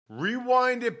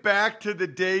Rewind it back to the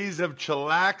days of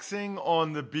chillaxing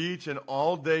on the beach and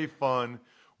all-day fun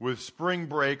with Spring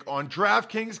Break on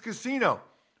DraftKings Casino.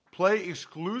 Play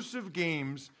exclusive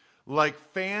games like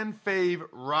Fan Fave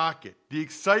Rocket. The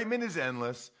excitement is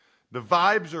endless, the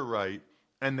vibes are right,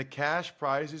 and the cash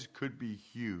prizes could be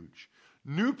huge.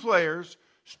 New players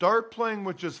start playing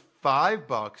with just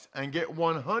 $5 and get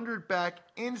 $100 back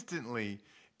instantly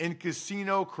in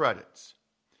casino credits.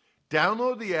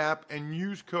 Download the app and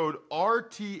use code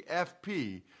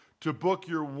RTFP to book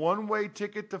your one-way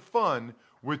ticket to fun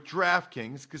with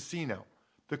DraftKings Casino.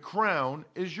 The crown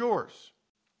is yours.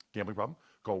 Gambling problem?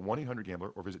 Call 1-800-GAMBLER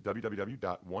or visit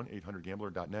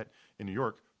www.1800gambler.net. In New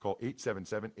York, call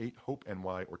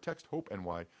 877-8-HOPE-NY or text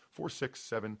HOPE-NY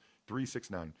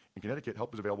 467-369. In Connecticut,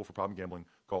 help is available for problem gambling.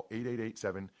 Call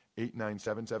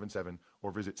 888-7-897-7777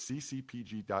 or visit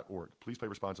ccpg.org. Please play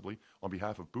responsibly. On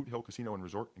behalf of Boot Hill Casino and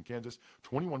Resort in Kansas,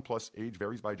 21 plus, age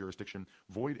varies by jurisdiction,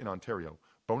 void in Ontario.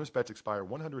 Bonus bets expire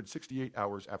 168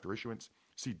 hours after issuance.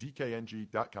 See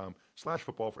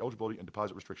dkng.com/football for eligibility and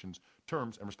deposit restrictions,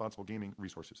 terms, and responsible gaming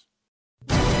resources.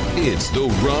 It's the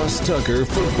Ross Tucker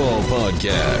Football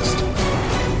Podcast.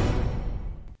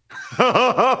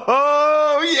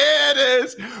 Oh, yeah, it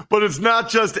is. But it's not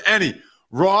just any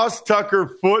Ross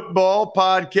Tucker Football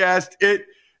Podcast. It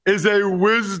is a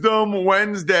Wisdom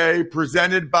Wednesday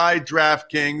presented by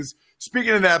DraftKings.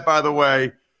 Speaking of that, by the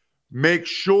way, make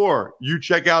sure you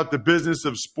check out the Business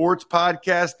of Sports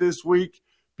podcast this week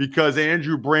because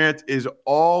Andrew Brandt is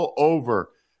all over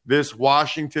this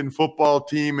Washington football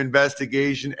team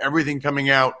investigation, everything coming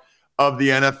out of the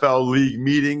NFL league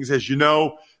meetings. As you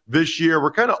know, this year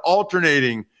we're kind of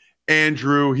alternating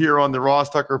Andrew here on the Ross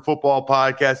Tucker Football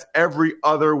Podcast every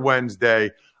other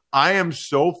Wednesday. I am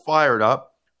so fired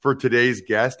up for today's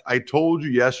guest. I told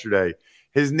you yesterday,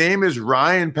 his name is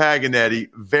Ryan Paganetti,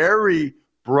 very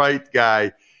bright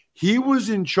guy. He was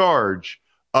in charge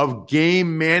of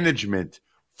game management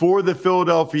for the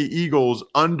Philadelphia Eagles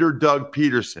under Doug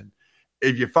Peterson.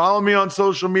 If you follow me on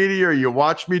social media or you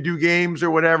watch me do games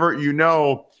or whatever, you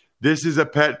know this is a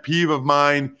pet peeve of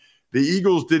mine. The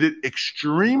Eagles did it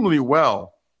extremely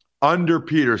well under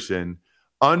Peterson,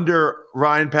 under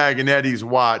Ryan Paganetti's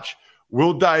watch.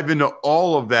 We'll dive into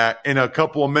all of that in a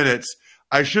couple of minutes.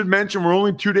 I should mention we're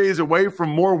only 2 days away from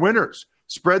more winners.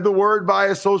 Spread the word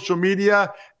via social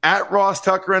media, at Ross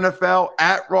Tucker NFL,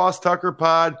 at Ross Tucker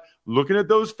Pod. Looking at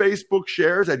those Facebook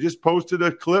shares, I just posted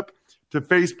a clip to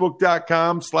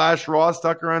facebook.com/Ross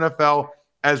Tucker NFL,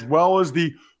 as well as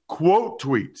the quote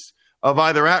tweets of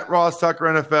either at Ross Tucker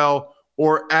NFL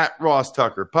or at Ross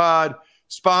Tucker Pod.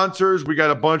 Sponsors, we got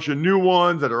a bunch of new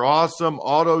ones that are awesome,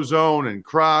 AutoZone and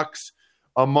Crocs,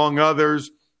 among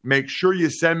others. Make sure you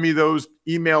send me those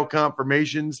email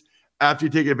confirmations after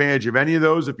you take advantage of any of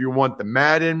those if you want the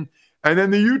Madden. And then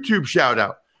the YouTube shout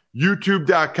out,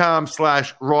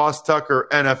 youtube.com/Ross Tucker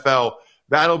NFL.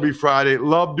 That'll be Friday.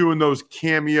 Love doing those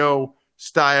cameo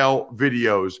style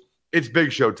videos. It's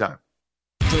Big Show time.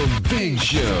 The Big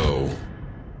Show.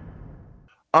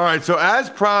 All right, so as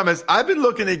promised, I've been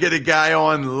looking to get a guy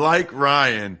on like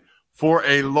Ryan for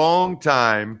a long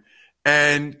time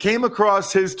and came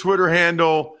across his Twitter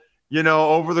handle,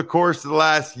 over the course of the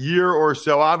last year or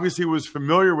so. Obviously was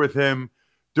familiar with him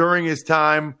during his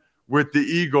time with the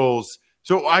Eagles.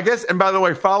 So I guess, and by the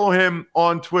way, follow him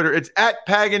on Twitter. It's at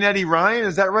Paganetti Ryan.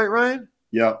 Is that right, Ryan?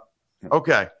 Yep.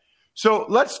 Okay. So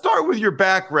let's start with your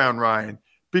background, Ryan,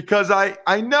 because I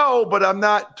know, but I'm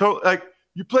not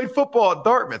you played football at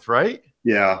Dartmouth, right?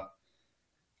 Yeah.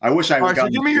 I wish I would. All right, so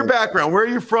give me your background. Where are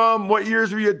you from? What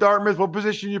years were you at Dartmouth? What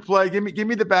position you play? Give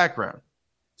me the background.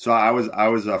 So I was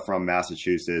from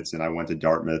Massachusetts, and I went to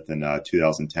Dartmouth in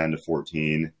 2010 to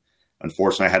 14.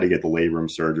 Unfortunately, I had to get the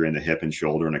labrum surgery in the hip and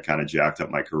shoulder, and it kind of jacked up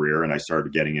my career, and I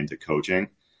started getting into coaching.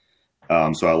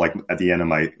 So at the end of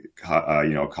my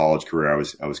college career, I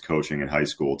was coaching in high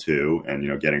school too, and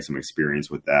getting some experience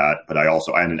with that. But I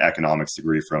had an economics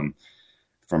degree from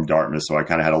Dartmouth, so I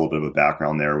kind of had a little bit of a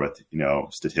background there with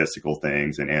statistical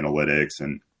things and analytics,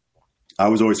 and I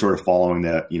was always sort of following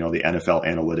the the NFL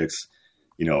analytics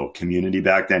community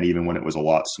back then, even when it was a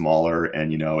lot smaller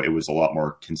and it was a lot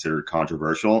more considered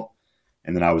controversial.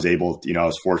 And then I was able, I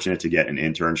was fortunate to get an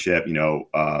internship,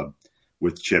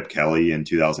 with Chip Kelly in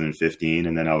 2015.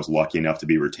 And then I was lucky enough to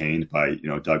be retained by,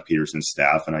 Doug Peterson's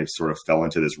staff. And I sort of fell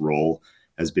into this role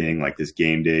as being like this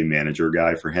game day manager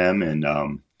guy for him. And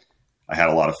I had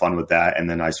a lot of fun with that. And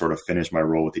then I sort of finished my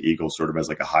role with the Eagles sort of as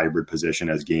like a hybrid position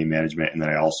as game management. And then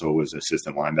I also was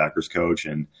assistant linebackers coach.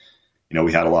 And,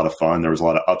 we had a lot of fun. There was a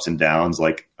lot of ups and downs.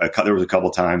 There was a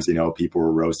couple times, people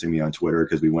were roasting me on Twitter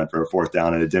because we went for a fourth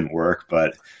down and it didn't work.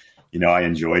 But I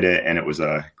enjoyed it, and it was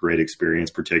a great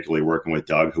experience, particularly working with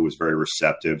Doug, who was very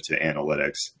receptive to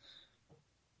analytics.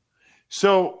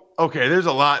 So, okay, there's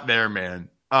a lot there, man.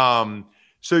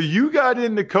 So you got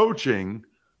into coaching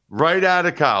right out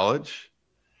of college.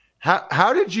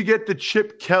 How did you get the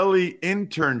Chip Kelly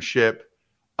internship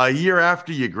a year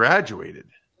after you graduated?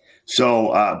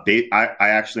 So I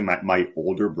actually, my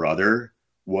older brother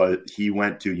went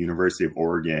to University of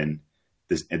Oregon.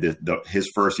 His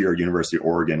first year at University of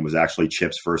Oregon was actually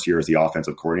Chip's first year as the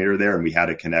offensive coordinator there. And we had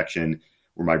a connection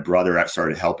where my brother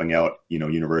started helping out,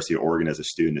 University of Oregon as a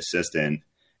student assistant.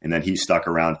 And then he stuck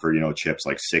around for, Chip's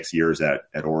like 6 years at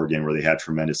Oregon, where they had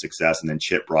tremendous success. And then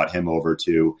Chip brought him over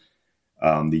to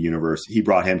the university. He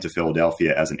brought him to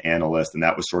Philadelphia as an analyst. And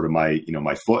that was sort of my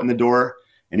foot in the door.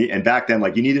 And back then,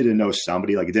 like, you needed to know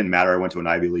somebody. Like, it didn't matter I went to an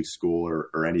Ivy League school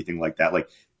or anything like that. Like,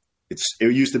 it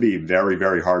used to be very,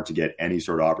 very hard to get any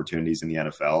sort of opportunities in the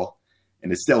NFL.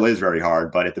 And it still is very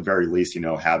hard. But at the very least,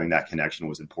 having that connection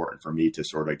was important for me to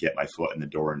sort of get my foot in the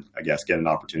door and, I guess, get an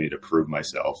opportunity to prove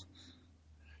myself.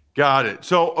 Got it.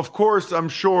 So, of course, I'm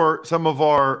sure some of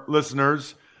our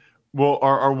listeners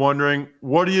are wondering,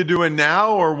 what are you doing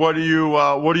now, or what are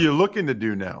you looking to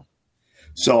do now?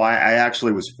 So I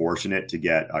actually was fortunate to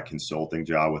get a consulting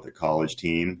job with a college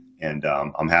team, and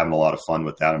I'm having a lot of fun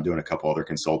with that. I'm doing a couple other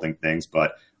consulting things,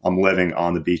 but I'm living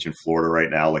on the beach in Florida right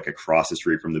now, like across the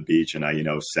street from the beach, and I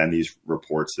send these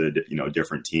reports to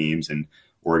different teams and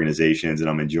organizations, and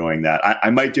I'm enjoying that. I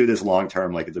might do this long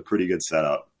term. Like, it's a pretty good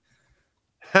setup.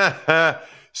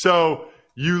 So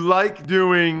you like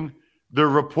doing the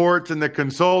reports and the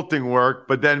consulting work,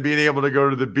 but then being able to go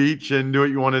to the beach and do what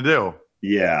you want to do.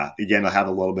 Yeah. Again, I have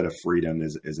a little bit of freedom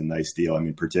is a nice deal. I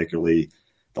mean, particularly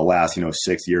the last,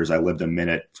 6 years, I lived a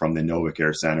minute from the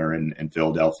NovaCare Center in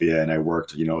Philadelphia, and I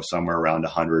worked, somewhere around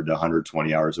 100 to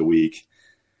 120 hours a week.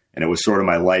 And it was sort of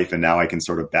my life. And now I can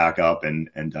sort of back up and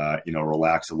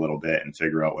relax a little bit and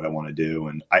figure out what I want to do.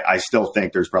 And I still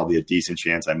think there's probably a decent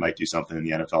chance I might do something in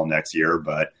the NFL next year,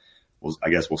 but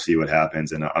I guess we'll see what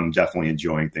happens. And I'm definitely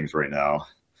enjoying things right now.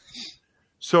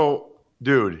 So,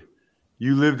 dude,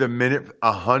 you lived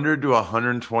 100 to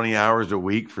 120 hours a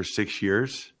week for 6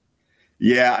 years?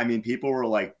 Yeah. I mean, people were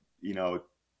like,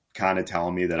 kind of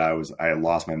telling me that I had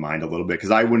lost my mind a little bit,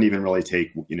 because I wouldn't even really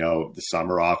take, the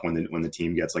summer off when the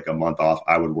team gets like a month off.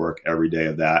 I would work every day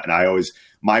of that. And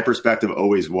my perspective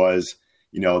always was,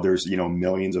 there's,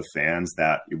 millions of fans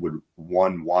that would,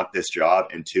 one, want this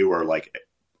job, and two,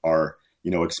 are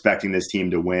expecting this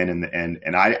team to win.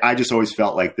 And I just always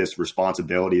felt like this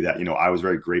responsibility that, I was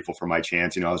very grateful for my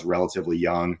chance. I was relatively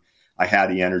young. I had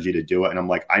the energy to do it. And I'm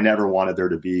like, I never wanted there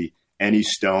to be any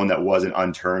stone that wasn't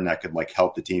unturned that could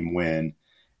help the team win.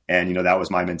 And, that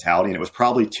was my mentality, and it was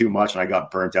probably too much. And I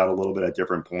got burnt out a little bit at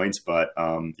different points, but,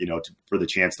 for the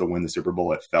chance to win the Super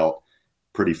Bowl, it felt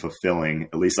pretty fulfilling.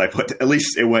 At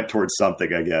least it went towards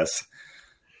something, I guess.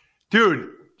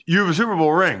 Dude, you have a Super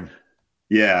Bowl ring.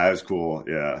 Yeah, it was cool.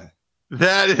 Yeah.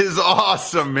 That is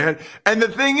awesome, man. And the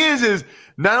thing is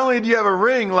not only do you have a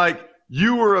ring,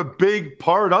 you were a big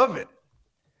part of it.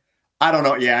 I don't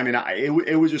know. Yeah. I mean,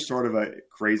 it was just sort of a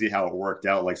crazy how it worked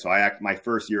out. My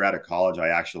first year out of college, I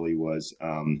actually was,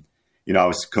 I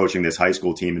was coaching this high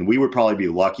school team, and we would probably be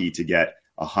lucky to get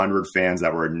 100 fans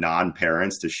that were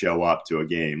non-parents to show up to a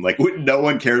game. No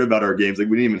one cared about our games. We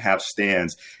didn't even have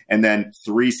stands. And then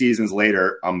 3 seasons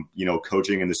later, I'm,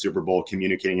 coaching in the Super Bowl,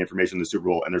 communicating information in the Super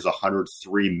Bowl, and there's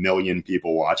 103 million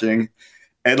people watching.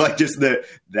 And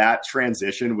that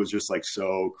transition was just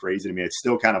so crazy to me. It's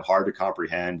still kind of hard to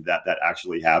comprehend that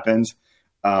actually happened.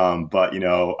 But,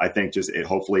 I think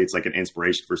hopefully it's an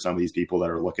inspiration for some of these people that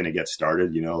are looking to get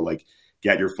started,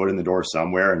 get your foot in the door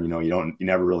somewhere. And, you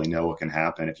never really know what can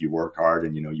happen if you work hard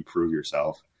and, you prove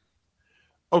yourself.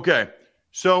 Okay.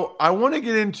 So I want to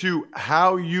get into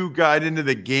how you got into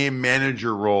the game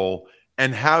manager role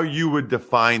and how you would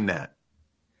define that.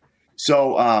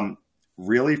 So,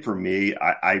 really, for me,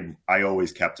 I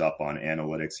always kept up on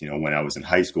analytics, when I was in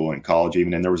high school and college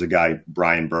even. And there was a guy,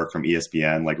 Brian Burke from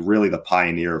ESPN, really the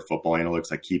pioneer of football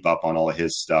analytics. I keep up on all of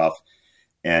his stuff.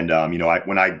 And,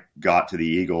 when I got to the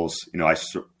Eagles,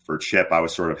 for Chip, I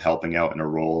was sort of helping out in a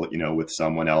role, with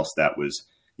someone else that was,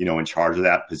 in charge of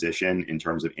that position in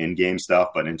terms of in-game stuff.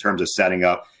 But in terms of setting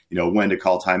up, when to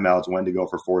call timeouts, when to go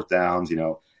for fourth downs,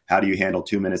 how do you handle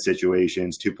 2-minute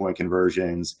situations, 2-point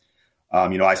conversions?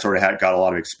 I sort of got a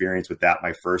lot of experience with that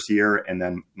my first year. And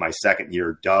then my second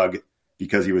year, Doug,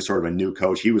 because he was sort of a new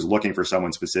coach, he was looking for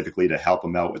someone specifically to help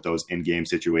him out with those in-game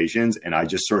situations. And I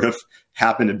just sort of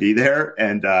happened to be there.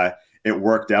 And it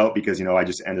worked out because, I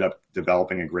just ended up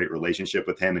developing a great relationship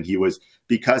with him. And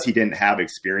because he didn't have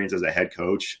experience as a head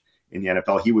coach in the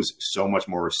NFL, he was so much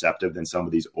more receptive than some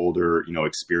of these older,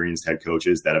 experienced head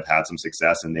coaches that have had some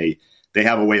success, and they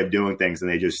have a way of doing things,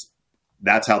 and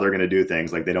that's how they're going to do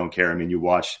things. Like, they don't care. I mean, you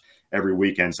watch every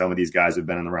weekend, some of these guys have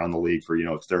been around the league for,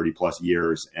 30 plus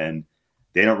years, and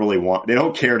they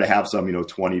don't care to have some,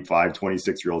 25,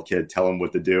 26-year-old kid tell them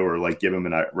what to do or like give them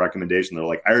a recommendation. They're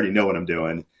like, I already know what I'm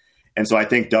doing. And so I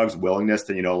think Doug's willingness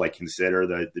to, consider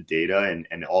the data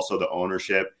and also the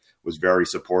ownership was very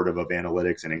supportive of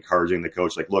analytics and encouraging the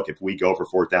coach. Like, look, if we go for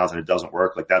 4th downs and it doesn't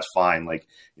work, like, that's fine. Like,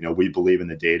 we believe in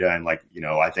the data. And like,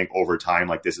 I think over time,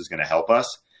 like, this is going to help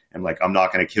us. And like, I'm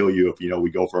not going to kill you if,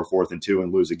 we go for a 4th and 2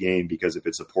 and lose a game, because if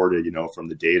it's supported, from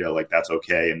the data, like, that's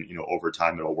okay. And, over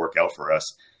time it'll work out for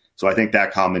us. So I think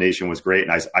that combination was great.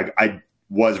 And I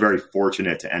was very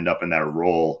fortunate to end up in that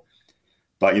role,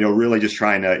 but, really just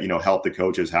trying to, help the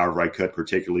coaches however I could,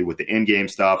 particularly with the in-game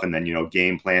stuff. And then,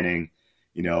 game planning,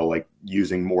 like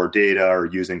using more data or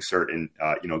using certain,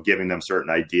 giving them certain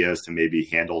ideas to maybe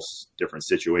handle different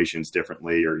situations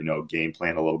differently or, game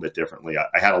plan a little bit differently.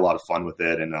 I had a lot of fun with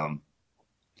it, and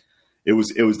it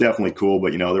was definitely cool.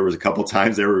 But, there was a couple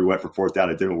times there where we went for 4th down,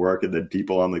 it didn't work. And then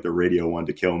people on like the radio wanted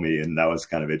to kill me. And that was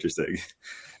kind of interesting.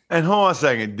 And hold on a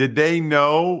second. Did they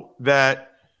know that,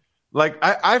 like,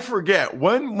 I forget,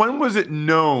 when was it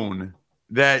known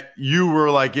that you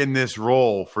were like in this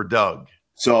role for Doug?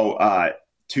 So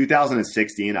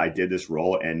 2016, I did this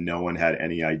role and no one had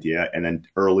any idea. And then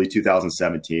early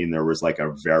 2017, there was like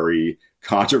a very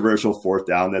controversial 4th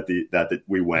down that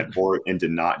we went for and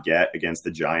did not get against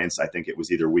the Giants. I think it was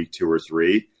either week 2 or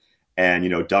 3.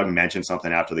 And, Doug mentioned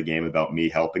something after the game about me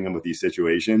helping him with these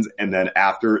situations. And then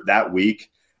after that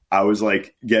week, I was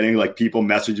like getting like people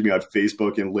messaging me on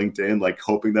Facebook and LinkedIn, like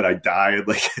hoping that I die, and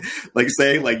like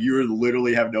saying like, you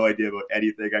literally have no idea about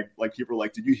anything. Like people are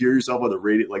like, did you hear yourself on the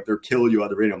radio? Like, they're killing you on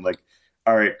the radio. I'm like,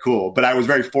 all right, cool. But I was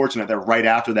very fortunate that right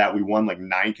after that, we won like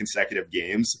 9 consecutive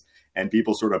games and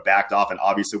people sort of backed off. And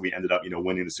obviously we ended up,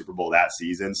 winning the Super Bowl that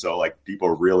season. So like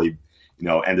people really,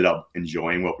 ended up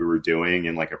enjoying what we were doing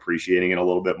and like appreciating it a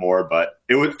little bit more. But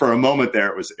it was, for a moment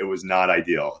there, it was not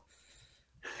ideal.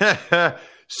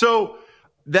 So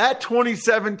that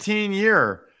 2017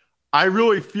 year, I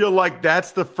really feel like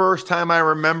that's the first time I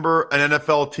remember an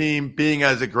NFL team being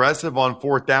as aggressive on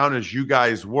 4th down as you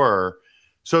guys were.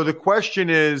 So the question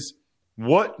is,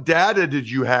 what data did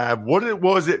you have? What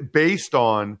was it based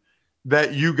on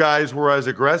that you guys were as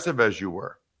aggressive as you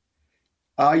were?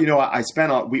 We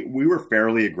were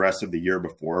fairly aggressive the year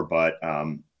before, but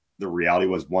the reality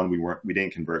was, one, we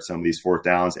didn't convert some of these 4th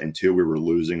downs, and 2, we were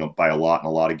losing by a lot in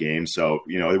a lot of games. So,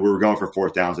 we were going for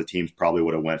 4th downs that teams probably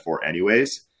would have went for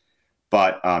anyways.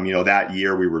 But, that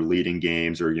year we were leading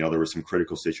games, or, there were some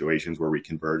critical situations where we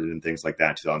converted and things like that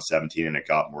in 2017, and it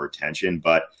got more attention.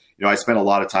 But, I spent a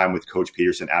lot of time with Coach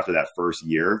Peterson after that first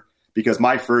year, because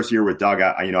my first year with Doug,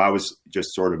 I was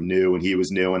just sort of new and he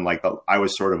was new, and like I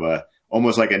was sort of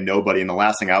almost like a nobody. And the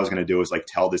last thing I was going to do was like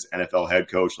tell this NFL head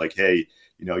coach, like, hey,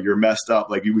 you're messed up.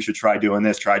 Like, we should try doing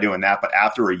this, try doing that. But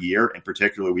after a year, and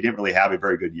particularly, we didn't really have a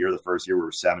very good year. The first year we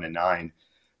were 7-9,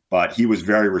 but he was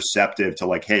very receptive to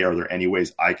like, hey, are there any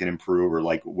ways I can improve, or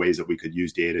like ways that we could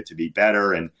use data to be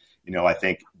better? And, I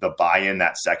think the buy-in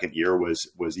that second year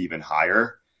was even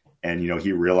higher. And,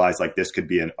 he realized like this could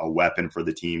be a weapon for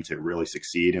the team to really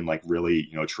succeed and like really,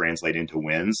 translate into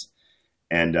wins.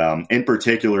 And in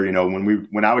particular,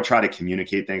 when I would try to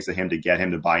communicate things to him to get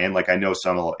him to buy in, like, I know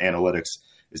some analytics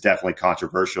is definitely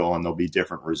controversial and there'll be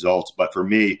different results. But for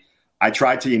me, I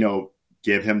tried to,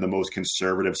 give him the most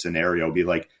conservative scenario, be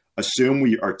like, assume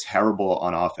we are terrible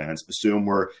on offense, assume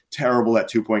we're terrible at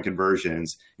 2-point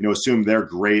conversions, assume they're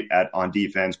great on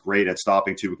defense, great at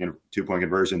stopping 2-point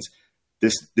conversions.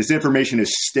 This information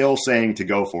is still saying to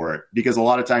go for it, because a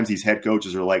lot of times these head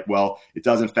coaches are like, well, it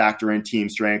doesn't factor in team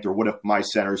strength, or what if my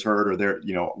center's hurt, or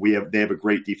they have a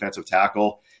great defensive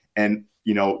tackle. And,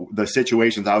 the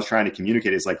situations I was trying to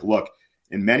communicate is like, look,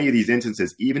 in many of these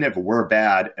instances, even if we're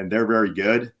bad and they're very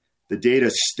good, the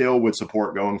data still would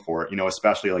support going for it,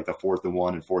 especially like the 4th and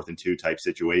 1 and 4th and 2 type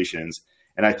situations.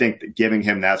 And I think that giving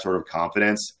him that sort of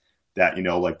confidence that,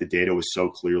 like the data was so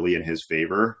clearly in his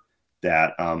favor,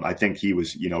 that I think he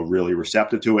was, really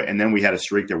receptive to it. And then we had a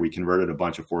streak there. We converted a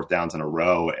bunch of 4th downs in a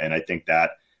row. And I think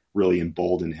that really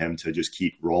emboldened him to just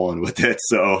keep rolling with it.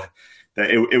 So that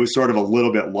it was sort of a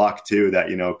little bit luck too, that,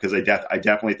 because I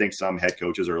definitely think some head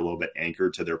coaches are a little bit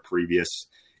anchored to their previous,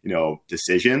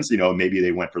 decisions. Maybe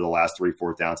they went for the last 3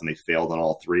 4th downs and they failed on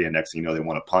all 3. And next thing they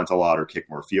want to punt a lot or kick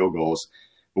more field goals.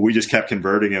 But we just kept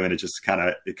converting him, and it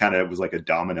kind of was like a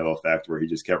domino effect where he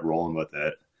just kept rolling with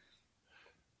it.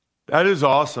 That is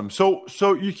awesome. So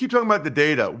you keep talking about the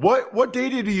data. What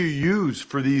data do you use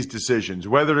for these decisions,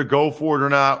 whether to go for it or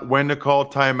not, when to call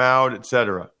timeout, et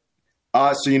cetera?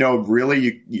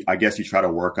 Really, I guess you try to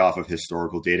work off of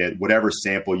historical data, whatever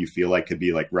sample you feel like could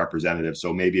be like representative.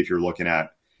 So maybe if you're looking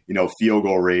at, field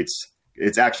goal rates,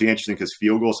 it's actually interesting because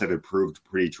field goals have improved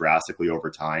pretty drastically over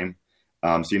time.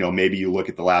 Maybe you look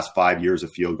at the last 5 years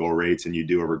of field goal rates and you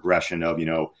do a regression of,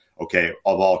 okay,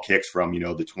 of all kicks from,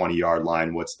 the 20-yard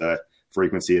line, what's the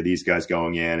frequency of these guys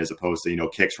going in as opposed to,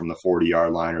 kicks from the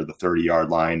 40-yard line or the 30-yard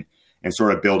line, and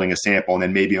sort of building a sample. And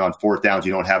then maybe on fourth downs,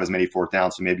 you don't have as many fourth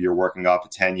downs. So maybe you're working off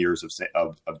of 10 years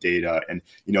of data and,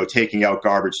 taking out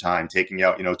garbage time, taking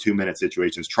out, 2-minute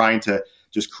situations, trying to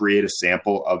just create a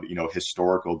sample of,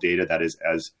 historical data that is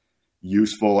as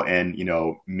useful and,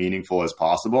 meaningful as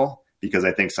possible. Because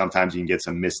I think sometimes you can get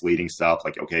some misleading stuff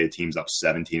like, okay, a team's up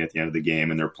 17 at the end of the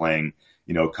game and they're playing,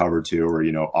 cover 2 or,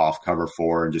 off cover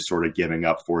 4 and just sort of giving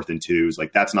up 4th and 2s.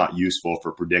 Like that's not useful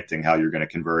for predicting how you're going to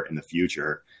convert in the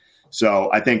future. So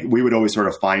I think we would always sort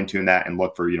of fine tune that and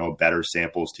look for, better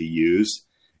samples to use.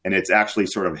 And it's actually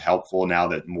sort of helpful now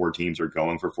that more teams are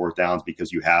going for fourth downs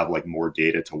because you have like more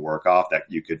data to work off that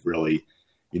you could really,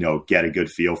 get a good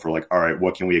feel for like, all right,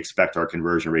 what can we expect our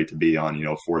conversion rate to be on,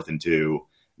 4th and 2?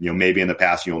 Maybe in the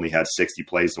past you only had 60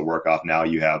 plays to work off. Now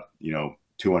you have,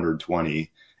 220,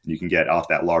 and you can get off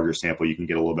that larger sample. You can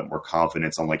get a little bit more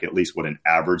confidence on like at least what an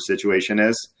average situation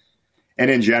is.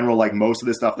 And in general, like most of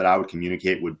the stuff that I would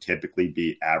communicate would typically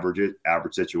be average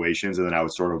situations. And then I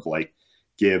would sort of like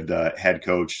give the head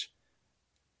coach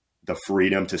the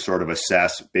freedom to sort of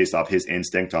assess based off his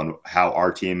instinct on how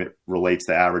our team relates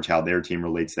to average, how their team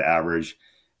relates to average,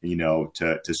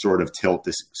 to sort of tilt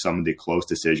some of the close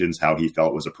decisions, how he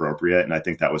felt was appropriate. And I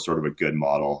think that was sort of a good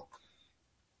model.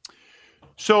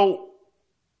 So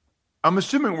I'm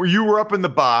assuming where you were up in the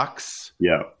box,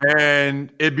 yeah,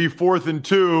 and it'd be 4th and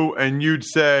 2 and you'd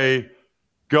say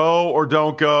go or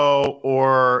don't go,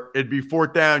 or it'd be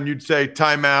 4th down, you'd say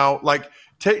timeout. Like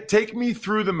take me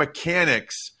through the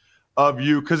mechanics of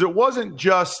you, because it wasn't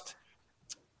just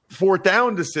 4th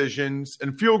down decisions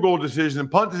and field goal decisions and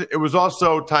punt decisions. It was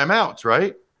also timeouts,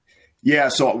 right? Yeah.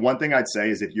 So one thing I'd say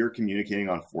is if you're communicating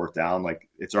on 4th down, like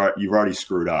you've already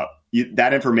screwed up.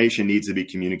 That information needs to be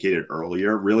communicated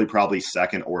earlier, really probably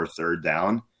 2nd or 3rd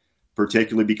down,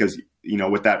 particularly because,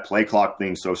 with that play clock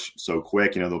thing so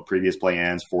quick, the previous play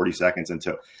ends 40 seconds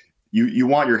until you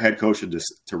want your head coach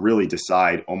to really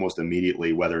decide almost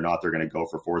immediately whether or not they're going to go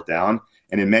for 4th down.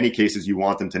 And in many cases, you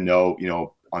want them to know,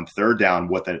 on 3rd down,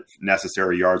 what the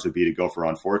necessary yards would be to go for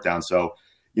on 4th down. So,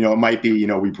 it might be,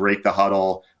 we break the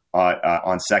huddle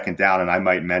on 2nd down, and I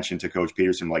might mention to Coach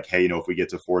Peterson, like, hey, if we get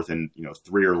to 4th and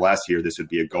 3 or less here, this would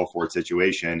be a go for it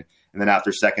situation. And then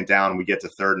after 2nd down, we get to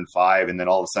 3rd and 5, and then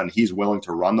all of a sudden he's willing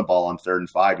to run the ball on 3rd and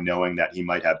 5, knowing that he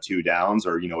might have 2 downs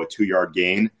or, a 2-yard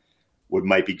gain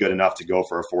might be good enough to go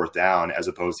for a 4th down, as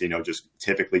opposed to, just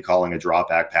typically calling a drop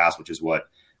back pass, which is what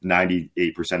 98%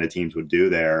 of teams would do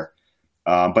there.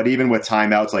 But even with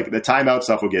timeouts, like the timeout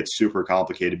stuff will get super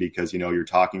complicated because, you're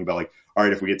talking about like, all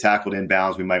right, if we get tackled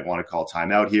inbounds, we might want to call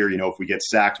timeout here. If we get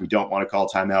sacked, we don't want to call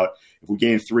timeout. If we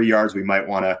gain 3 yards, we might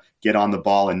want to get on the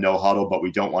ball and no huddle, but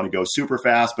we don't want to go super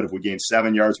fast. But if we gain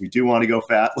 7 yards, we do want to go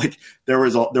fast. Like there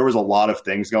was a lot of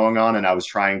things going on, and I was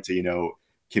trying to,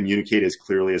 communicate as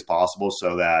clearly as possible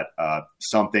so that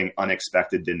something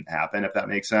unexpected didn't happen, if that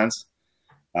makes sense.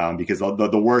 Because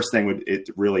the worst thing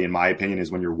really, in my opinion,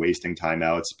 is when you're wasting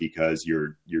timeouts because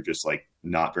you're just like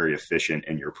not very efficient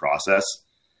in your process.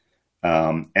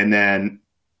 And then,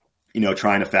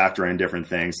 trying to factor in different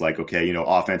things like, okay,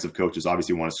 offensive coaches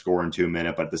obviously want to score in 2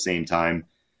 minutes, but at the same time,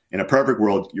 in a perfect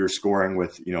world, you're scoring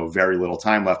with, very little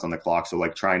time left on the clock. So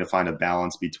like trying to find a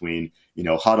balance between,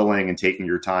 huddling and taking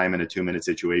your time in a 2-minute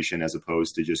situation, as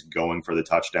opposed to just going for the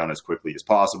touchdown as quickly as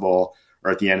possible.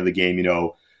 Or at the end of the game,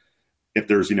 if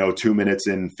there's, 2 minutes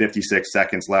and 56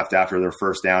 seconds left after their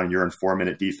first down and you're in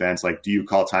 4-minute defense, like, do you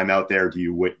call timeout there? Do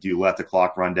you let the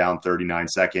clock run down 39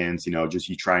 seconds? Just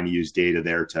you trying to use data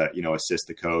there to, assist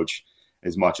the coach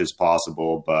as much as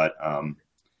possible. But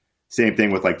same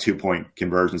thing with like 2-point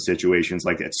conversion situations.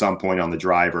 Like at some point on the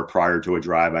drive or prior to a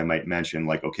drive, I might mention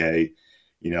like, okay,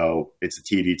 it's a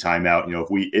TV timeout.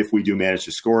 If we do manage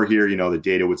to score here, the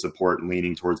data would support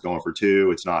leaning towards going for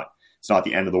 2. It's not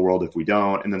the end of the world if we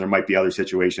don't. And then there might be other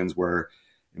situations where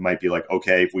it might be like,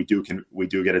 okay, if we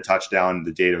do get a touchdown,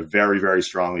 the data very, very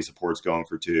strongly supports going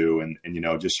for 2,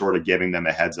 and just sort of giving them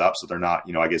a heads up so they're not,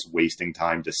 I guess, wasting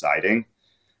time deciding.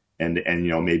 And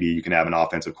maybe you can have an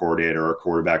offensive coordinator or a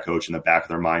quarterback coach in the back of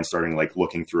their mind starting like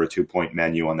looking through a 2-point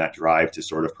menu on that drive to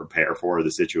sort of prepare for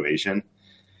the situation.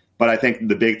 But I think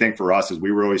the big thing for us is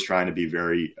we were always trying to be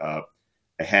very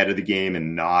ahead of the game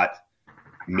and not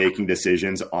making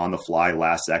decisions on the fly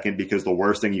last second, because the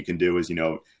worst thing you can do is,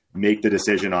 make the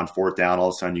decision on fourth down. All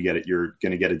of a sudden you're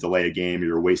going to get a delay a game.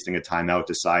 You're wasting a timeout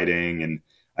deciding. And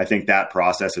I think that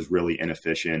process is really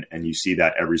inefficient. And you see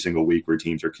that every single week where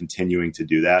teams are continuing to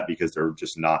do that because they're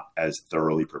just not as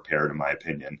thoroughly prepared, in my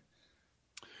opinion.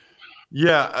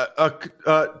 Yeah.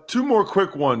 Two more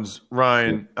quick ones,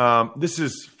 Ryan. This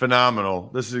is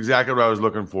phenomenal. This is exactly what I was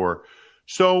looking for.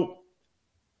 So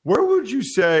where would you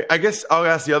say, I guess I'll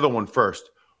ask the other one first.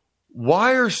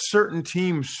 Why are certain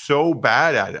teams so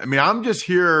bad at it? I mean, I'm just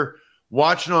here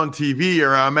watching on TV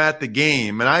or I'm at the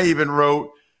game. And I even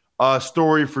wrote a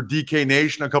story for DK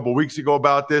Nation a couple of weeks ago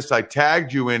about this. I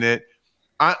tagged you in it.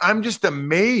 I'm just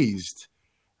amazed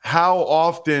how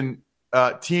often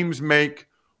teams make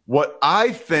what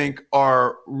I think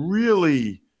are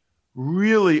really,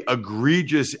 really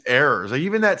egregious errors. Like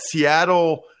even that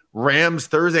Seattle Rams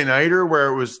Thursday nighter where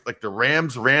it was like the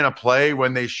Rams ran a play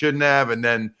when they shouldn't have, and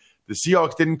then the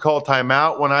Seahawks didn't call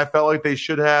timeout when I felt like they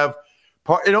should have.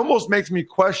 It almost makes me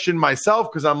question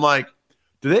myself because I'm like,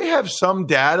 do they have some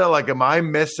data? Like, am I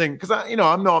missing? Because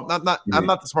I'm not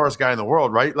the smartest guy in the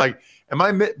world, right? Like, am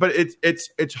I? But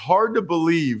it's hard to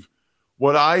believe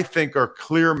what I think are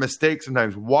clear mistakes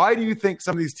sometimes. Why do you think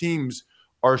some of these teams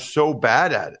are so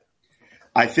bad at it?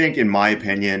 I think, in my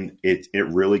opinion, it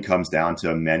really comes down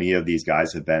to many of these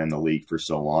guys have been in the league for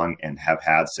so long and have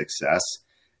had success.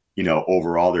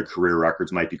 Overall, their career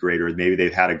records might be greater. Maybe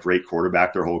they've had a great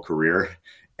quarterback their whole career.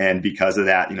 And because of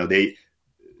that, they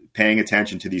paying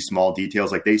attention to these small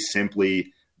details, like they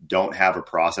simply don't have a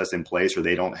process in place, or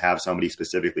they don't have somebody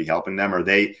specifically helping them, or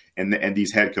and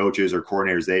these head coaches or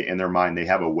coordinators, in their mind, they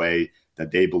have a way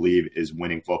that they believe is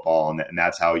winning football. And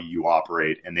that's how you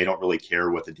operate. And they don't really care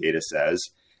what the data says.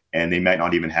 And they might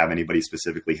not even have anybody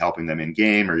specifically helping them in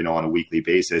game or, on a weekly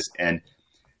basis. And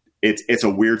it's a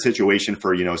weird situation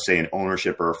for, say an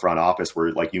ownership or a front office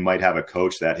where like you might have a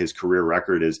coach that his career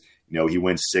record is, he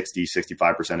wins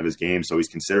 65% of his games. So he's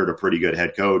considered a pretty good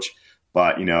head coach,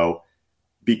 but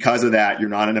because of that, you're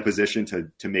not in a position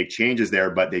to make changes there,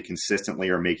 but they consistently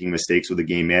are making mistakes with the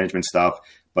game management stuff,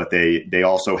 but they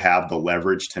also have the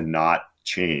leverage to not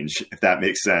change, if that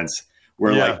makes sense.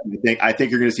 Where I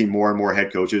think you're going to see more and more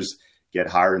head coaches get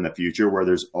hired in the future where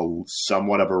there's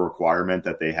somewhat of a requirement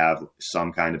that they have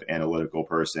some kind of analytical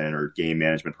person or game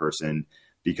management person,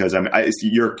 because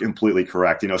you're completely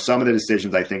correct. Some of the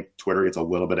decisions, I think Twitter gets a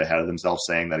little bit ahead of themselves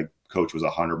saying that a coach was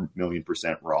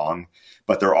 100,000,000% wrong,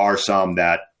 but there are some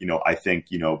that, I think,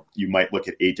 you might look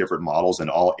at 8 different models and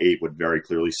all 8 would very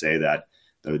clearly say that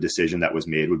the decision that was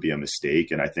made would be a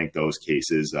mistake. And I think those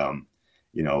cases,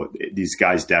 these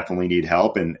guys definitely need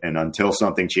help. And until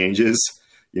something changes,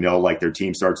 like their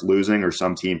team starts losing, or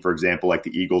some team, for example, like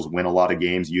the Eagles win a lot of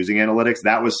games using analytics.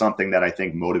 That was something that I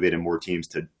think motivated more teams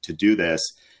to do this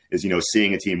is,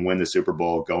 seeing a team win the Super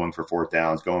Bowl, going for fourth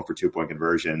downs, going for 2-point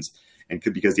conversions. And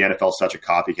because the NFL is such a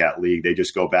copycat league, they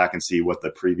just go back and see what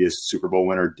the previous Super Bowl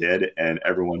winner did. And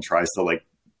everyone tries to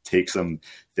take some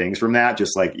things from that.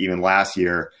 Just like even last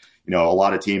year, a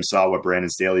lot of teams saw what Brandon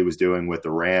Staley was doing with the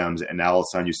Rams, and now all of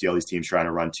a sudden you see all these teams trying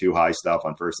to run too high stuff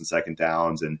on first and second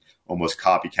downs and almost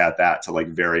copycat that to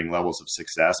varying levels of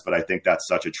success. But I think that's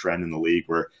such a trend in the league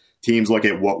where teams look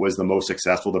at what was the most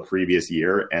successful the previous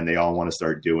year and they all want to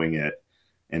start doing it.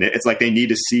 And it's like they need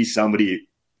to see somebody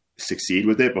succeed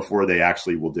with it before they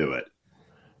actually will do it.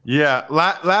 Yeah.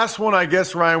 Last one, I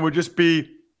guess, Ryan, would just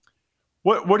be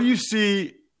what do you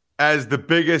see as the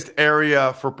biggest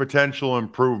area for potential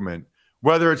improvement,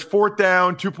 whether it's fourth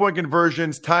down, 2-point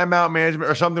conversions, timeout management,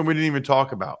 or something we didn't even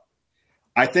talk about?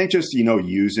 I think just,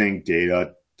 using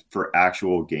data for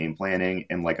actual game planning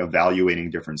and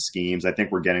evaluating different schemes. I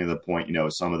think we're getting to the point,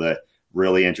 some of the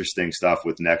really interesting stuff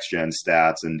with next gen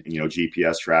stats and,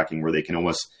 GPS tracking where they can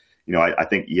almost, I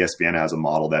think ESPN has a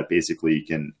model that basically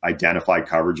can identify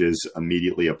coverages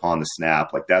immediately upon the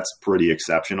snap. That's pretty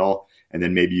exceptional. And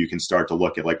then maybe you can start to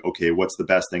look at okay, what's the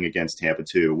best thing against Tampa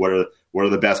 2? What are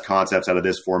the best concepts out of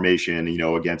this formation,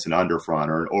 against an under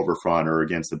front or an over front or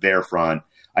against the bear front?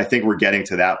 I think we're getting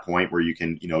to that point where you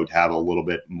can, have a little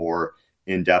bit more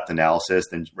in-depth analysis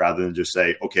than rather than just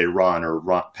say, okay, run or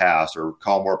run pass or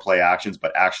call more play actions,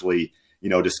 but actually,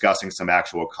 discussing some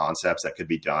actual concepts that could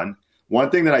be done. One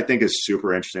thing that I think is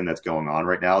super interesting that's going on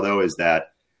right now, though, is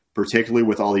that particularly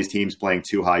with all these teams playing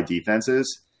too high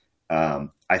defenses,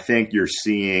 I think you're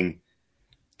seeing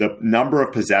the number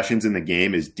of possessions in the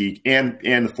game is and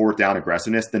the fourth down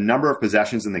aggressiveness. The number of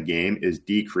possessions in the game is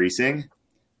decreasing,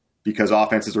 because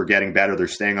offenses are getting better. They're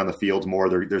staying on the field more.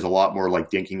 There's a lot more like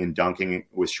dinking and dunking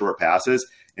with short passes.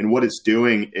 And what it's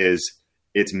doing is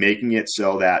it's making it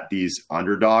so that these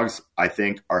underdogs, I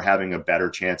think, are having a better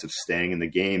chance of staying in the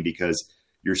game, because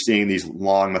you're seeing these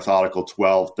long, methodical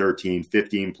 12, 13,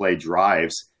 15 play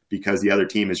drives because the other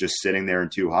team is just sitting there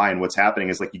and too high. And what's happening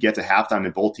is, like, you get to halftime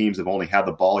and both teams have only had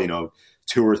the ball,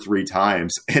 2 or 3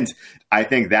 times. And I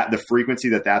think that the frequency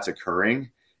that's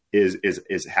occurring is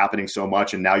happening so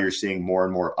much. And now you're seeing more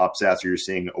and more upsets, or you're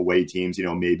seeing away teams,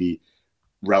 maybe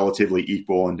relatively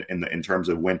equal in terms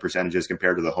of win percentages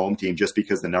compared to the home team, just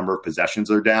because the number of possessions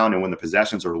are down. And when the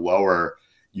possessions are lower,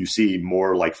 you see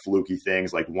more like fluky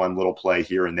things, like one little play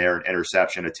here and there, an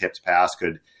interception, a tipped pass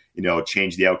could,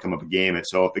 change the outcome of a game. And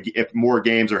so if more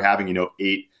games are having,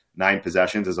 8, 9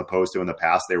 possessions, as opposed to in the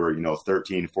past, they were,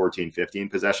 13, 14, 15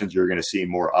 possessions, you're going to see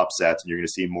more upsets, and you're going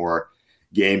to see more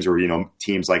games where,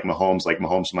 teams like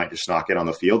Mahomes might just not get on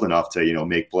the field enough to,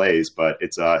 make plays. But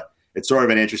it's sort of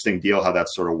an interesting deal how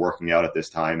that's sort of working out at this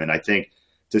time. And I think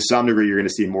to some degree, you're going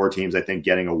to see more teams, I think,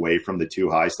 getting away from the too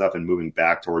high stuff and moving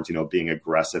back towards, being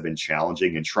aggressive and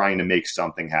challenging and trying to make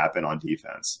something happen on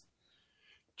defense.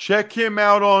 Check him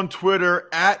out on Twitter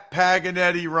at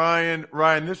Paganetti Ryan.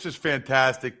 Ryan, this is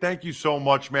fantastic. Thank you so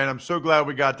much, man. I'm so glad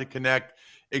we got to connect.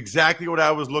 Exactly what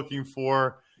I was looking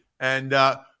for. And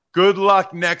good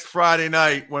luck next Friday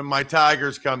night when my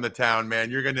Tigers come to town,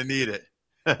 man. You're going to need it.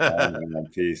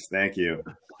 Peace. Thank you.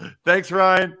 Thanks,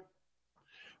 Ryan.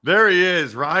 There he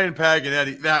is, Ryan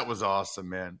Paganetti. That was awesome,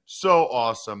 man. So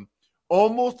awesome.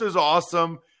 Almost as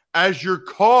awesome as your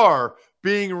car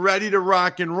being ready to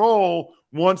rock and roll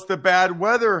once the bad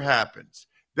weather happens.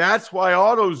 That's why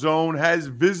AutoZone has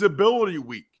Visibility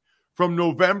Week from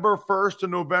November 1st to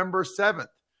November 7th.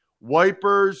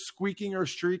 Wipers squeaking or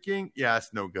streaking? Yeah,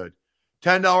 it's no good.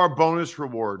 $10 bonus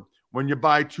reward when you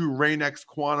buy 2 Rain-X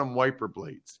Quantum wiper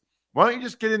blades. Why don't you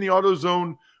just get in the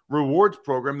AutoZone rewards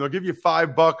program? They'll give you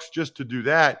 $5 just to do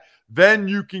that. Then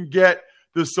you can get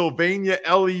the Sylvania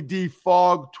LED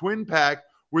Fog Twin Pack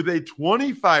with a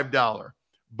 $25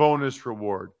 bonus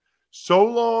reward. So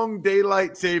long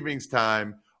daylight savings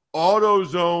time.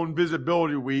 AutoZone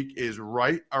Visibility Week is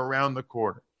right around the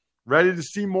corner. Ready to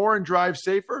see more and drive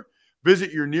safer?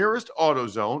 Visit your nearest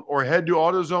AutoZone or head to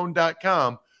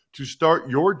AutoZone.com to start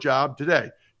your job today.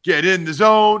 Get in the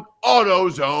zone,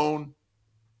 AutoZone.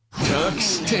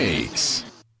 Ducks Takes.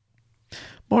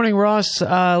 Morning, Ross.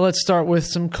 Let's start with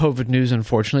some COVID news,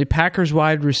 unfortunately. Packers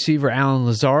wide receiver Allen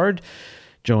Lazard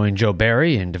joined Joe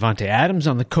Barry and Devontae Adams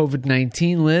on the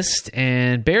COVID-19 list,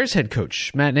 and Bears head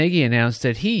coach Matt Nagy announced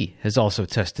that he has also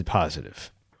tested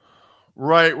positive.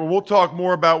 Right. Well, we'll talk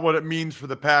more about what it means for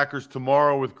the Packers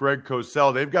tomorrow with Greg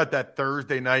Cosell. They've got that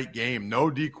Thursday night game. No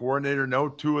D coordinator, no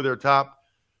 2 of their top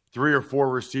 3 or 4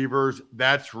 receivers.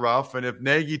 That's rough. And if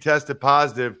Nagy tested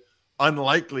positive,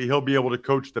 unlikely he'll be able to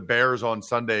coach the Bears on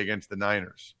Sunday against the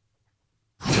Niners.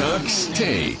 Ducks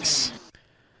Takes.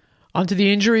 Onto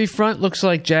the injury front, looks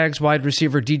like Jags wide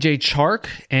receiver DJ Chark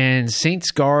and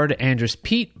Saints guard Andres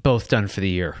Pete both done for the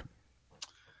year.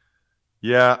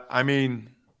 Yeah, I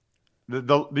mean,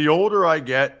 the older I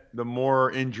get, the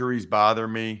more injuries bother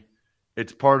me.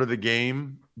 It's part of the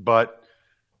game. But,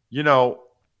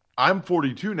 I'm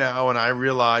 42 now, and I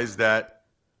realize that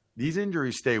these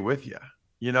injuries stay with you.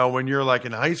 When you're like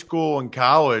in high school and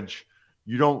college,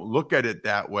 you don't look at it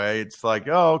that way. It's like,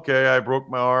 oh, okay, I broke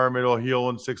my arm. It'll heal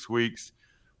in 6 weeks.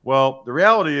 Well, the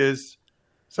reality is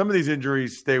some of these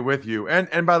injuries stay with you.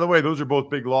 And by the way, those are both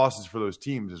big losses for those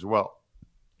teams as well.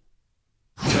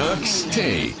 Ducks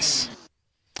Takes.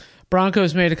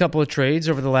 Broncos made a couple of trades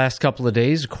over the last couple of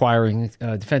days, acquiring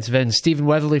defensive end Stephen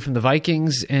Weatherly from the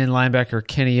Vikings and linebacker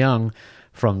Kenny Young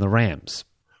from the Rams.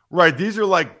 Right. These are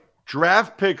like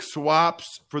draft pick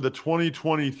swaps for the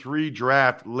 2023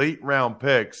 draft, late round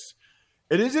picks.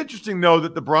 It is interesting, though,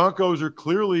 that the Broncos are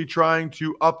clearly trying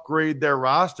to upgrade their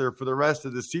roster for the rest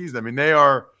of the season. I mean, they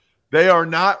are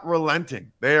not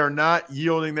relenting. They are not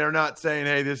yielding. They're not saying,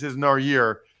 hey, this isn't our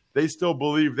year. They still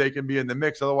believe they can be in the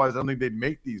mix. Otherwise, I don't think they'd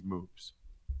make these moves.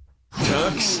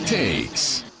 Ducks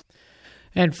Takes.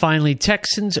 And finally,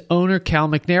 Texans owner Cal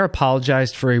McNair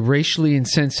apologized for a racially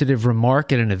insensitive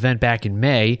remark at an event back in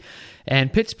May.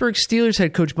 And Pittsburgh Steelers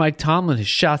head coach Mike Tomlin has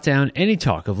shot down any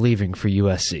talk of leaving for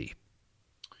USC.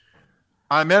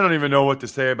 I don't even know what to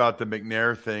say about the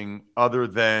McNair thing other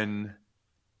than,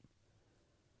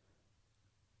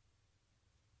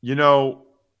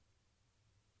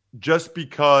 just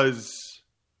because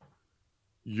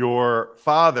your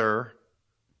father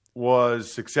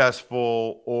was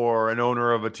successful or an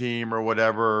owner of a team or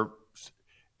whatever,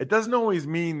 it doesn't always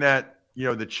mean that,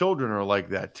 the children are like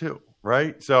that too.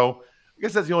 right? So I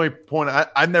guess that's the only point.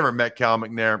 I've never met Cal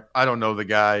McNair. I don't know the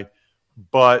guy,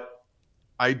 but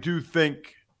I do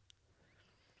think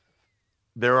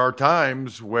there are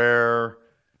times where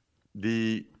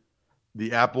the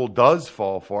apple does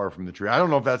fall far from the tree. I don't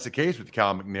know if that's the case with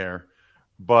Cal McNair,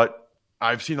 but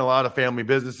I've seen a lot of family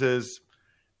businesses.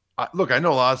 Look, I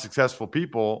know a lot of successful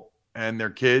people, and their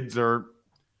kids are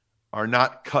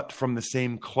not cut from the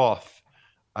same cloth,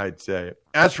 I'd say.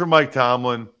 As for Mike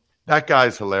Tomlin, that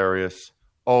guy's hilarious,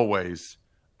 always.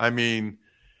 I mean,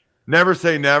 never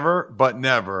say never, but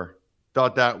never.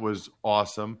 Thought that was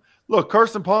awesome. Look,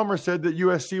 Carson Palmer said that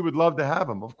USC would love to have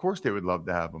him. Of course they would love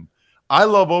to have him. I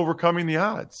love overcoming the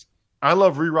odds. I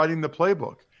love rewriting the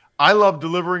playbook. I love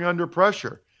delivering under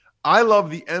pressure. I love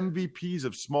the MVPs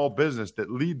of small business that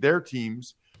lead their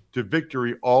teams to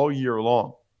victory all year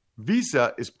long.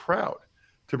 Visa is proud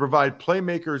to provide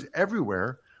playmakers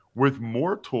everywhere with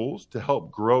more tools to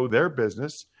help grow their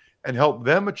business and help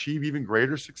them achieve even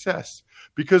greater success.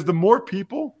 Because the more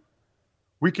people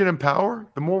we can empower,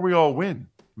 the more we all win.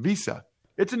 Visa,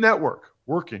 it's a network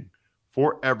working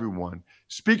for everyone.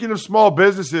 Speaking of small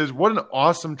businesses, what an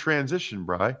awesome transition,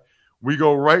 Bri. We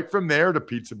go right from there to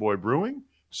Pizza Boy Brewing,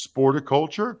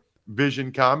 Sporticulture,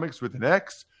 Vision Comics with an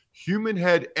X,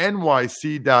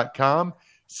 HumanHeadNYC.com,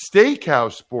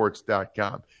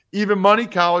 SteakhouseSports.com. Even Money,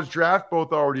 College Draft,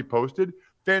 both already posted.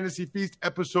 Fantasy Feast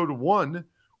Episode 1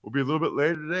 will be a little bit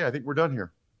later today. I think we're done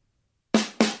here.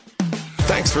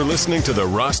 Thanks for listening to the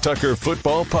Ross Tucker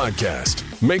Football Podcast.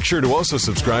 Make sure to also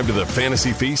subscribe to the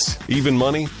Fantasy Feast, Even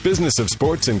Money, Business of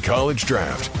Sports, and College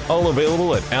Draft. All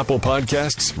available at Apple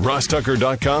Podcasts,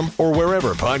 RossTucker.com, or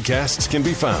wherever podcasts can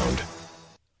be found.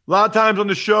 A lot of times on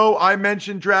the show, I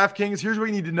mentioned DraftKings. Here's what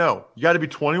you need to know. You got to be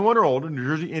 21 or older, New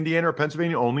Jersey, Indiana, or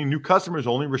Pennsylvania only. New customers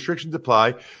only. Restrictions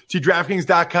apply. See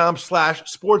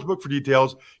DraftKings.com/sportsbook for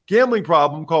details. Gambling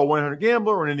problem, call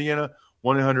 1-800-GAMBLER, or in Indiana,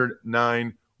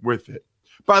 1-800-9-WITH-IT.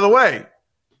 By the way,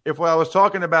 if what I was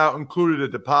talking about included a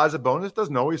deposit bonus,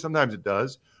 doesn't always, sometimes it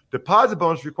does. Deposit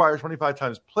bonus requires 25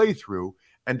 times playthrough,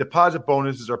 and deposit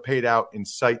bonuses are paid out in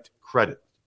site credit.